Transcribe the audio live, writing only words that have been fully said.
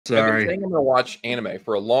I've been Sorry. saying I'm going to watch anime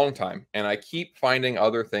for a long time, and I keep finding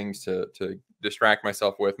other things to distract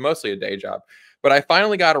myself with, mostly a day job. But I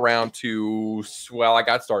finally got around to, well, I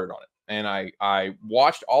got started on it, and I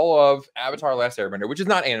watched all of Avatar: Last Airbender, which is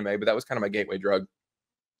not anime, but that was kind of my gateway drug.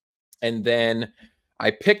 And then I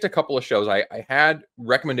picked a couple of shows. I had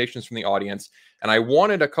recommendations from the audience, and I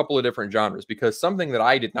wanted a couple of different genres because something that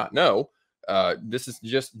I did not know. This is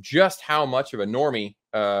just how much of a normie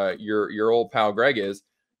your old pal Greg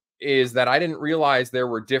is that I didn't realize there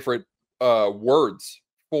were different words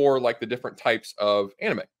for like the different types of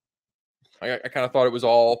anime. I kind of thought it was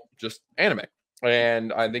all just anime.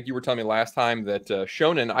 And I think you were telling me last time that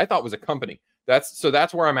Shonen I thought was a company. That's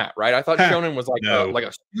where I'm at, right? I thought Shonen was No. like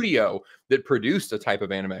a studio that produced a type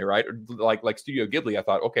of anime, right? Like Studio Ghibli. I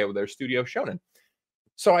thought, okay, well, there's Studio Shonen.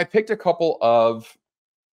 So I picked a couple of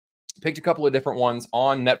different ones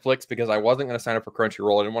on Netflix because I wasn't going to sign up for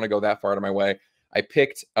Crunchyroll. I didn't want to go that far out of my way. I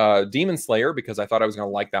picked Demon Slayer because I thought I was going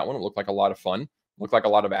to like that one. It looked like a lot of fun, looked like a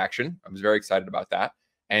lot of action. I was very excited about that.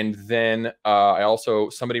 And then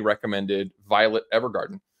somebody recommended Violet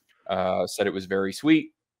Evergarden. Said it was very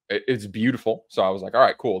sweet. It's beautiful. So I was like, all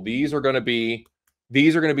right, cool. These are going to be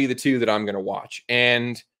the two that I'm going to watch.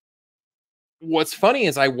 And what's funny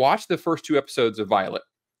is I watched the first two episodes of Violet,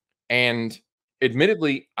 and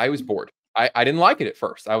admittedly, I was bored. I didn't like it at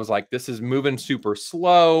first. I was like, this is moving super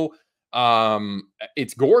slow.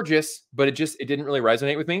 It's gorgeous, but it didn't really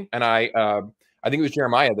resonate with me. And I think it was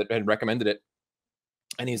Jeremiah that had recommended it.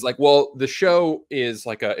 And he's like, well, the show is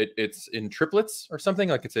like it's in triplets or something.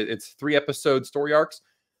 Like it's 3-episode story arcs.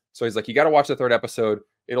 So he's like, you got to watch the third episode.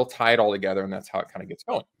 It'll tie it all together. And that's how it kind of gets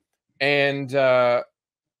going. And and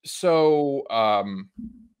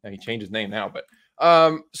he changed his name now, but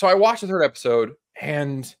so I watched the third episode,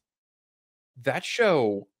 and that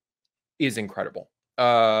show is incredible.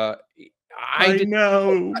 I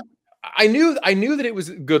know. I knew that it was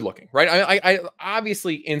good looking, right? I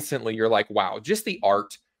obviously instantly you're like, wow, just the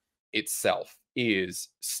art itself is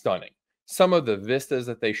stunning. Some of the vistas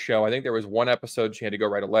that they show, I think there was one episode she had to go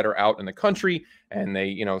write a letter out in the country, and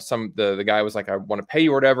they, the guy was like, I want to pay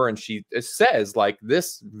you or whatever, and she says like,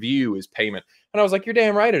 this view is payment, and I was like, you're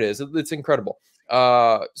damn right it is. It's incredible.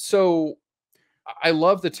 So I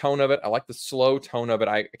love the tone of it. I like the slow tone of it.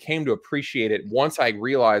 I came to appreciate it once I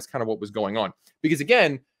realized kind of what was going on. Because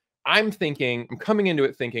again, I'm coming into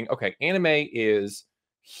it thinking, okay, anime is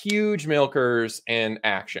huge milkers and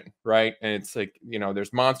action, right? And it's like,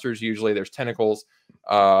 there's monsters usually, there's tentacles,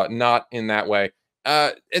 not in that way.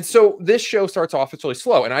 And so this show starts off, it's really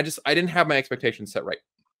slow, and I didn't have my expectations set right.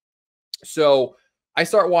 So I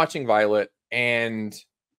start watching Violet, and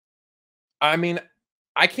I mean,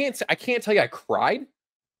 I can't tell you I cried,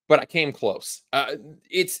 but I came close.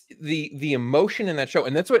 It's the emotion in that show,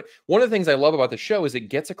 and that's one of the things I love about the show is it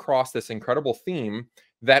gets across this incredible theme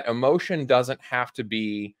that emotion doesn't have to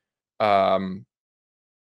be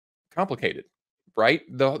complicated, right?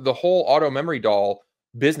 The whole auto memory doll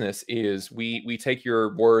business is we take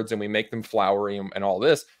your words and we make them flowery and all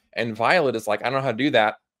this. And Violet is like, I don't know how to do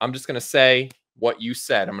that. I'm just going to say what you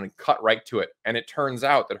said. I'm going to cut right to it. And it turns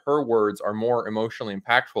out that her words are more emotionally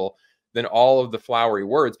impactful than all of the flowery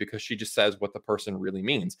words because she just says what the person really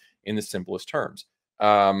means in the simplest terms.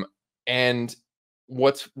 And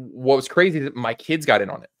what was crazy that my kids got in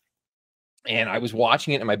on it. And I was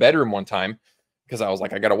watching it in my bedroom one time because I was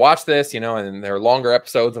like, I got to watch this, and there are longer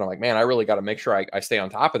episodes. And I'm like, man, I really got to make sure I stay on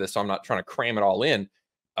top of this. So I'm not trying to cram it all in.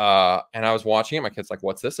 And I was watching it. My kid's like,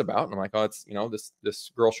 what's this about? And I'm like, oh, it's,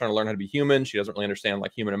 this girl's trying to learn how to be human. She doesn't really understand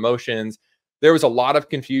like human emotions. There was a lot of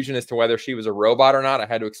confusion as to whether she was a robot or not. I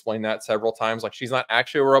had to explain that several times. Like, she's not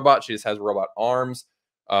actually a robot. She just has robot arms.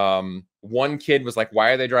 One kid was like,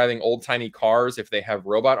 why are they driving old tiny cars if they have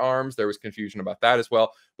robot arms? There was confusion about that as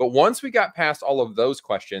well. But once we got past all of those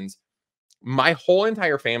questions, my whole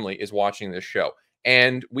entire family is watching this show.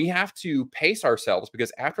 And we have to pace ourselves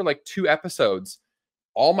because after like 2 episodes,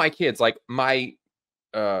 all my kids, like my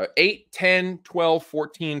 8, 10, 12,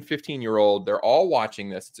 14, 15-year-old, they're all watching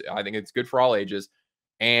this. I think it's good for all ages.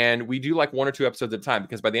 And we do like 1 or 2 episodes at a time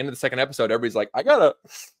because by the end of the second episode, everybody's like, I gotta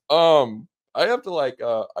go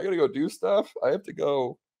do stuff. I have to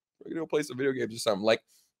go play some video games or something. Like,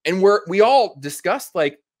 and we all discussed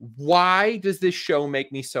like, why does this show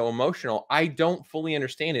make me so emotional? I don't fully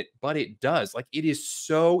understand it, but it does. Like, it is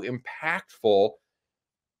so impactful.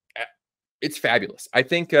 It's fabulous. I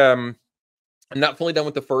think I'm not fully done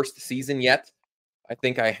with the first season yet. I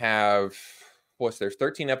think I have, there's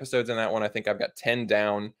 13 episodes in that one. I think I've got 10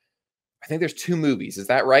 down. I think there's 2 movies. Is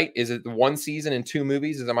that right? Is it 1 season and 2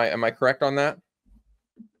 movies? Am I correct on that?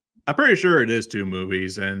 I'm pretty sure it is 2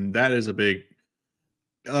 movies, and that is a big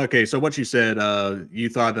Okay, so what you said, you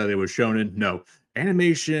thought that it was shonen. No, anime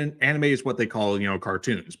is what they call,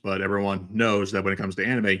 cartoons. But everyone knows that when it comes to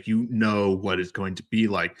anime, you know what it's going to be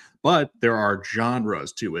like. But there are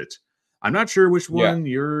genres to it. I'm not sure which Yeah, one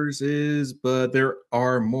yours is, but there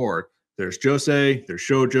are more. There's josei, there's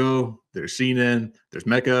shoujo, there's seinen, there's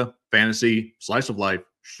mecha, fantasy, slice of life,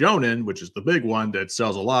 shonen, which is the big one that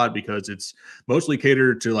sells a lot because it's mostly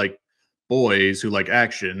catered to like boys who like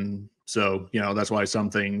action. So, that's why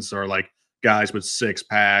some things are like guys with six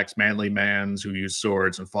packs, manly mans who use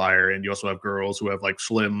swords and fire. And you also have girls who have like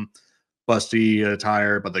slim, busty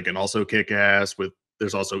attire, but they can also kick ass.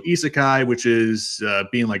 There's also isekai, which is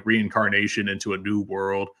being like reincarnation into a new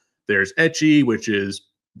world. There's ecchi, which is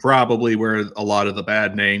probably where a lot of the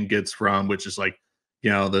bad name gets from, which is like,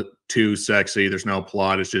 the too sexy. There's no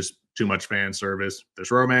plot. It's just too much fan service.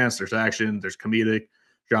 There's romance, there's action, there's comedic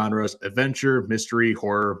genres: adventure, mystery,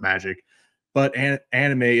 horror, magic. But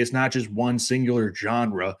anime is not just one singular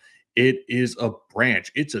genre, it is a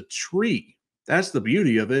branch, it's a tree. That's the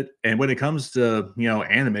beauty of it. And when it comes to,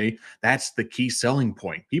 anime, that's the key selling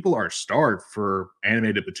point. People are starved for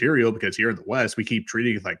animated material because here in the West, we keep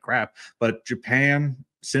treating it like crap. But Japan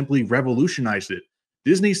simply revolutionized it.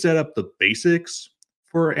 Disney set up the basics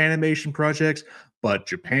for animation projects, but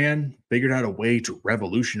Japan figured out a way to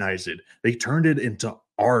revolutionize it. They turned it into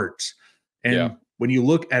art. yeah, And when you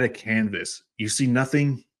look at a canvas, you see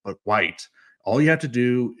nothing but white. All you have to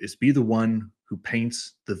do is be the one who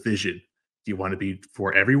paints the vision. Do you want to be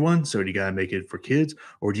for everyone? So you got to make it for kids?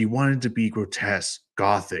 Or do you want it to be grotesque,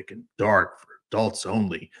 gothic, and dark for adults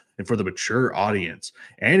only and for the mature audience?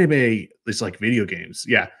 Anime is like video games.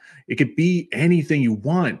 Yeah, it could be anything you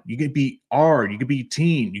want. You could be art, you could be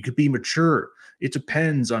teen, you could be mature. It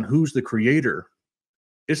depends on who's the creator.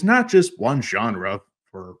 It's not just one genre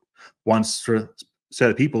for one set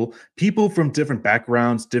of people. People from different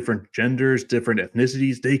backgrounds, different genders, different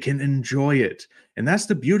ethnicities, they can enjoy it. And that's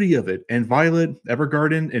the beauty of it. And Violet,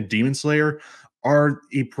 Evergarden, and Demon Slayer are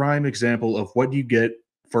a prime example of what you get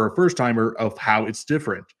for a first timer of how it's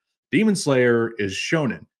different. Demon Slayer is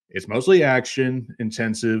shonen. It's mostly action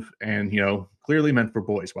intensive and, clearly meant for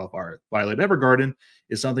boys, while Violet Evergarden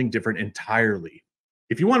is something different entirely.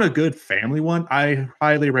 If you want a good family one, I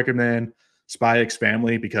highly recommend Spy X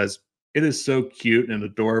Family because it is so cute and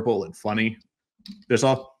adorable and funny. There's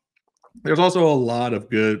all there's also a lot of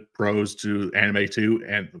good pros to anime too,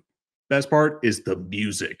 and the best part is the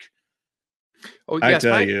music. oh I yeah,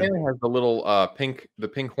 tell Spy X you. Family has the little the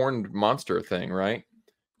pink horned monster thing, right?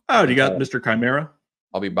 I Oh, you think got Mr. Chimera?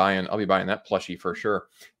 I'll be buying that plushie for sure.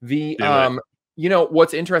 The Do it.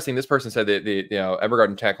 what's interesting, this person said that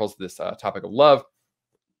Evergarden tackles this topic of love.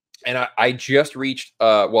 And I just reached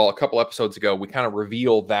well, a couple episodes ago, we kind of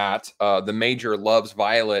reveal that the major loves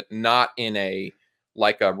Violet, not in a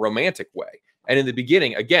like a romantic way. And in the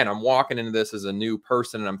beginning, again, I'm walking into this as a new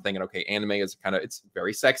person and I'm thinking, okay, anime is it's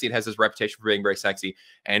very sexy. It has this reputation for being very sexy.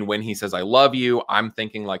 And when he says, I love you, I'm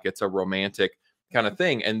thinking like it's a romantic kind of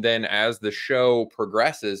thing. And then as the show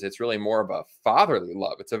progresses, it's really more of a fatherly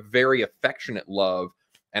love. It's a very affectionate love.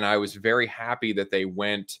 And I was very happy that they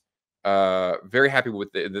went very happy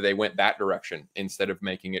with that they went that direction instead of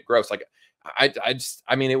making it gross. Like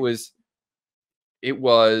I mean, it was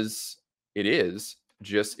it is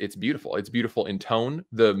just it's beautiful. It's beautiful in tone.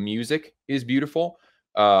 The music is beautiful.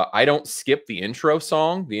 I don't skip the intro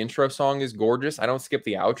song. The intro song is gorgeous. I don't skip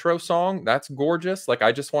the outro song. That's gorgeous. Like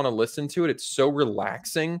I just want to listen to it. It's so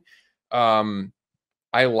relaxing. Um,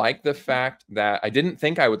 I like the fact that I didn't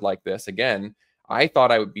think I would like this. Again, I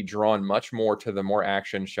thought I would be drawn much more to the more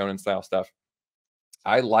action shonen style stuff.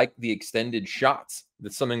 I like the extended shots.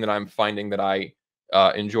 That's something that I'm finding that I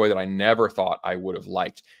enjoy that I never thought I would have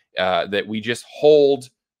liked. That we just hold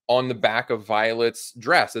on the back of Violet's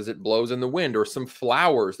dress as it blows in the wind, or some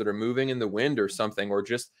flowers that are moving in the wind, or something, or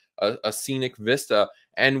just a scenic vista,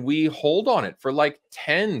 and we hold on it for like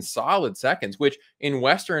 10 solid seconds. Which in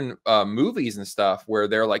Western movies and stuff, where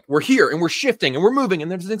they're like, we're here and we're shifting and we're moving,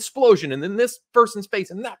 and there's an explosion, and then this person's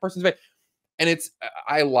face and that person's face, and it's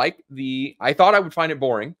I thought I would find it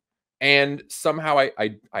boring, and somehow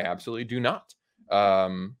I absolutely do not. A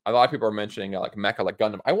lot of people are mentioning like Mecha, like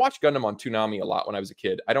Gundam. I watched Gundam on Toonami a lot when I was a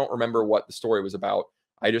kid. I don't remember what the story was about.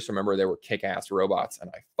 I just remember they were kick-ass robots,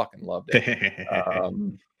 and I fucking loved it.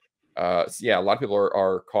 So yeah, a lot of people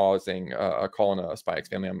are calling a Spy X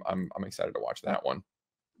Family. I'm excited to watch that one.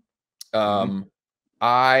 Mhm. Um,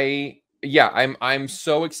 I yeah, I'm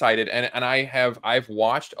so excited, and I've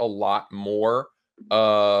watched a lot more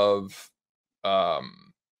of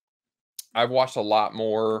um I've watched a lot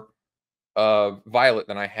more of Violet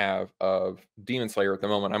than I have of Demon Slayer at the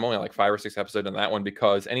moment. I'm only like 5 or 6 episodes in that one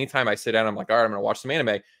because anytime I sit down, I'm like, all right, I'm gonna watch some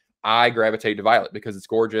anime. I gravitate to Violet because it's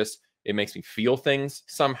gorgeous. It makes me feel things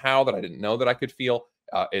somehow that I didn't know that I could feel.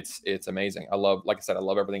 It's amazing. I love, like I said, I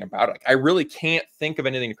love everything about it. Like, I really can't think of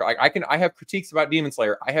anything. I have critiques about Demon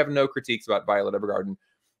Slayer. I have no critiques about Violet Evergarden.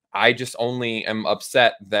 I just only am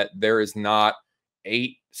upset that there is not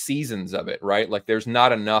 8 seasons of it, right? Like there's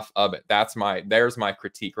not enough of it. There's my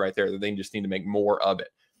critique right there, that they just need to make more of it.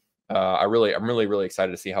 I'm really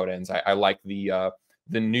excited to see how it ends. I like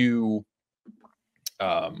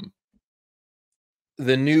um,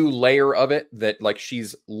 the new layer of it, that like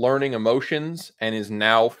she's learning emotions and is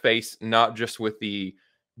now faced not just with the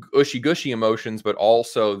ushy gushy emotions, but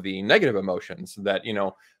also the negative emotions, that,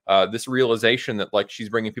 this realization that like she's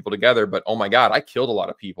bringing people together, but oh my God, I killed a lot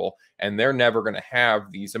of people and they're never going to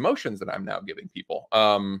have these emotions that I'm now giving people.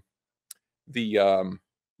 What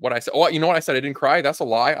I said, oh, you know what I said? I didn't cry. That's a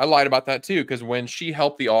lie. I lied about that too. Cause when she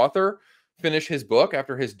helped the author finish his book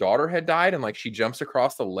after his daughter had died, and like she jumps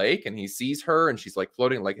across the lake and he sees her and she's like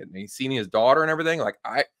floating, like, and he's seeing his daughter and everything. Like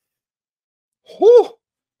whew,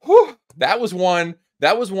 that was one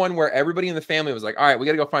where everybody in the family was like, all right, we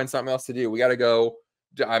got to go find something else to do. We got to go.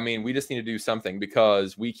 I mean, we just need to do something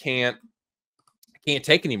because we can't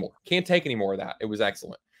take anymore. Can't take any more of that. It was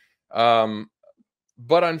excellent. But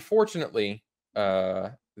unfortunately, the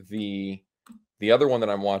other one that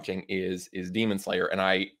I'm watching is Demon Slayer,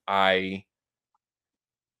 and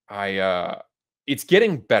it's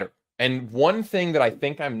getting better. And one thing that I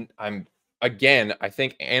think I'm again, I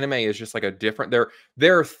think anime is just like a different,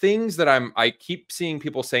 there are things that I keep seeing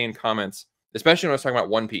people say in comments, especially when I was talking about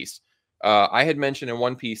One Piece. I had mentioned in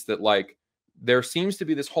One Piece that like there seems to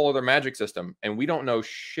be this whole other magic system and we don't know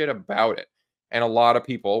shit about it. And a lot of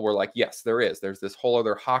people were like, yes, there is. There's this whole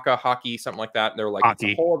other hockey, something like that. And they're like, it's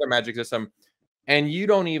a whole other magic system. And you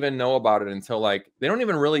don't even know about it until like, they don't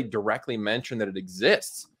even really directly mention that it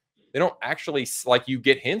exists. They don't actually, like, you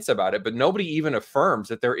get hints about it, but nobody even affirms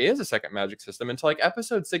that there is a second magic system until like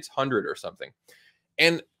episode 600 or something.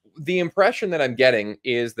 And the impression that I'm getting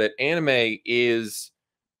is that anime is,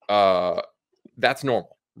 that's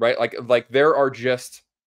normal, right? Like there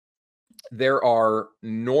are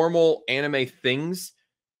normal anime things,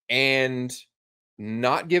 and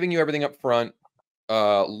not giving you everything up front,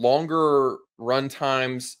 longer run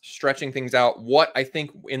times, stretching things out. What I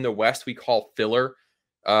think in the West we call filler,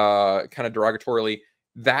 kind of derogatorily,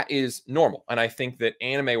 that is normal. And I think that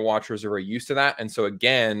anime watchers are very used to that. And so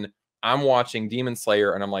again, I'm watching Demon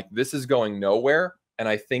Slayer and I'm like, this is going nowhere. And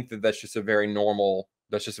I think that that's just a very normal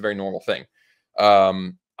thing.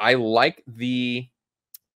 I like the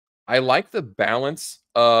balance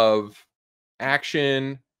of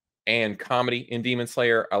action and comedy in Demon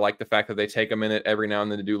Slayer. I like the fact that they take a minute every now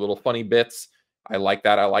and then to do little funny bits. I like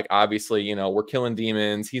that. I like, obviously, we're killing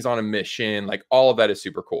demons. He's on a mission. Like, all of that is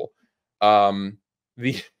super cool.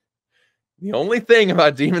 The only thing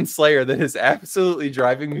about Demon Slayer that is absolutely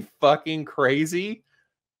driving me fucking crazy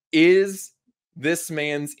is this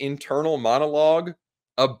man's internal monologue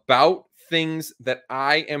about things that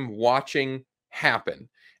I am watching happen.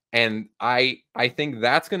 And I think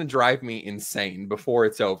that's going to drive me insane before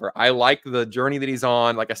it's over. I like the journey that he's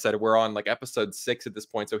on. Like I said, we're on like episode 6 at this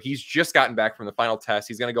point. So he's just gotten back from the final test.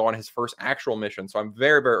 He's going to go on his first actual mission. So I'm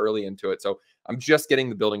very, very early into it. So I'm just getting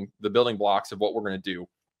the building blocks of what we're going to do.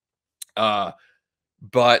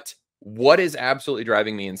 But what is absolutely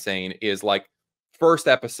driving me insane is like, first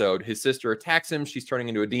episode, his sister attacks him. She's turning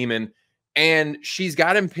into a demon and she's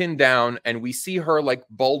got him pinned down, and we see her like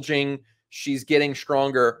bulging. She's getting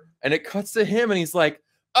stronger, and it cuts to him and he's like,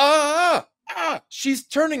 she's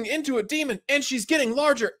turning into a demon and she's getting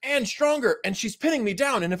larger and stronger and she's pinning me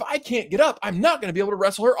down. And if I can't get up, I'm not going to be able to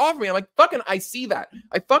wrestle her off of me. I'm like, I see that.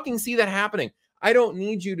 I fucking see that happening. I don't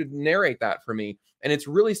need you to narrate that for me. And it's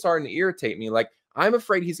really starting to irritate me. Like, I'm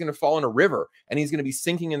afraid he's going to fall in a river and he's going to be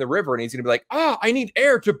sinking in the river and he's going to be like, I need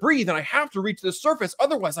air to breathe and I have to reach the surface.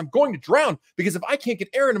 Otherwise, I'm going to drown, because if I can't get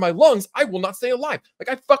air into my lungs, I will not stay alive. Like,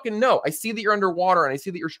 I fucking know. I see that you're underwater and I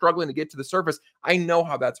see that you're struggling to get to the surface. I know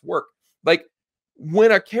how that's work. Like,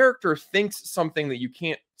 when a character thinks something that you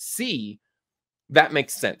can't see, that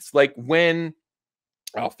makes sense. Like when,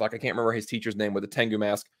 I can't remember his teacher's name with the Tengu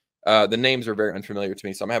mask. The names are very unfamiliar to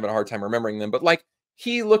me, so I'm having a hard time remembering them. But like,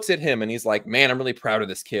 he looks at him and he's like, man, I'm really proud of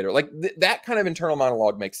this kid. Or like that kind of internal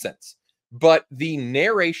monologue makes sense. But the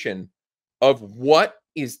narration of what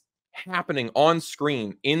is happening on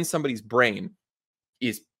screen in somebody's brain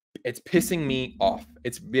it's pissing me off.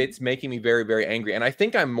 It's making me very, very angry. And I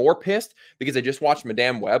think I'm more pissed because I just watched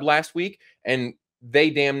Madame Web last week. And they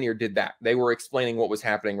damn near did that. They were explaining what was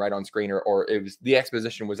happening right on screen, or it was the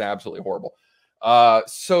exposition was absolutely horrible.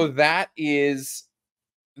 So that is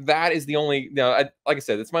the only, like I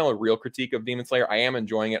said, it's my only real critique of Demon Slayer. I am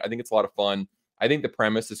enjoying it. I think it's a lot of fun. I think the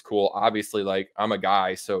premise is cool. Obviously, like, I'm a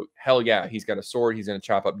guy, so hell yeah, he's got a sword. He's going to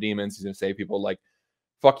chop up demons. He's going to save people. Like,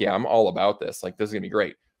 fuck yeah, I'm all about this. Like, this is going to be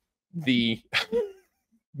great. The,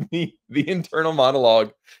 the internal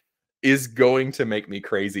monologue is going to make me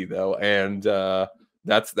crazy though. And,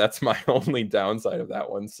 that's my only downside of that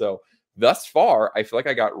one. So thus far, I feel like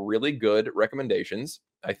I got really good recommendations.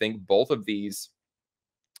 I think both of these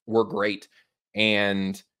were great.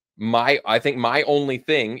 And I think my only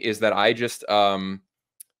thing is that I'm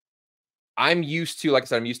used to, like I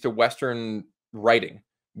said, I'm used to Western writing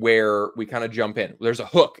where we kind of jump in. There's a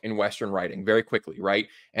hook in Western writing very quickly, right?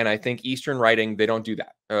 And I think Eastern writing, they don't do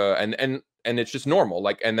that. And it's just normal.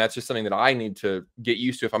 Like, and that's just something that I need to get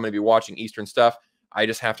used to if I'm going to be watching Eastern stuff. I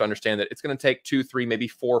just have to understand that it's going to take 2, 3, maybe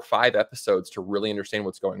 4, 5 episodes to really understand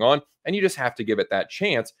what's going on. And you just have to give it that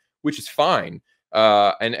chance, which is fine.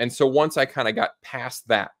 And so once I kind of got past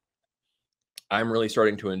that, I'm really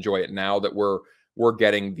starting to enjoy it now that we're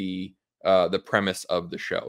getting the premise of the show.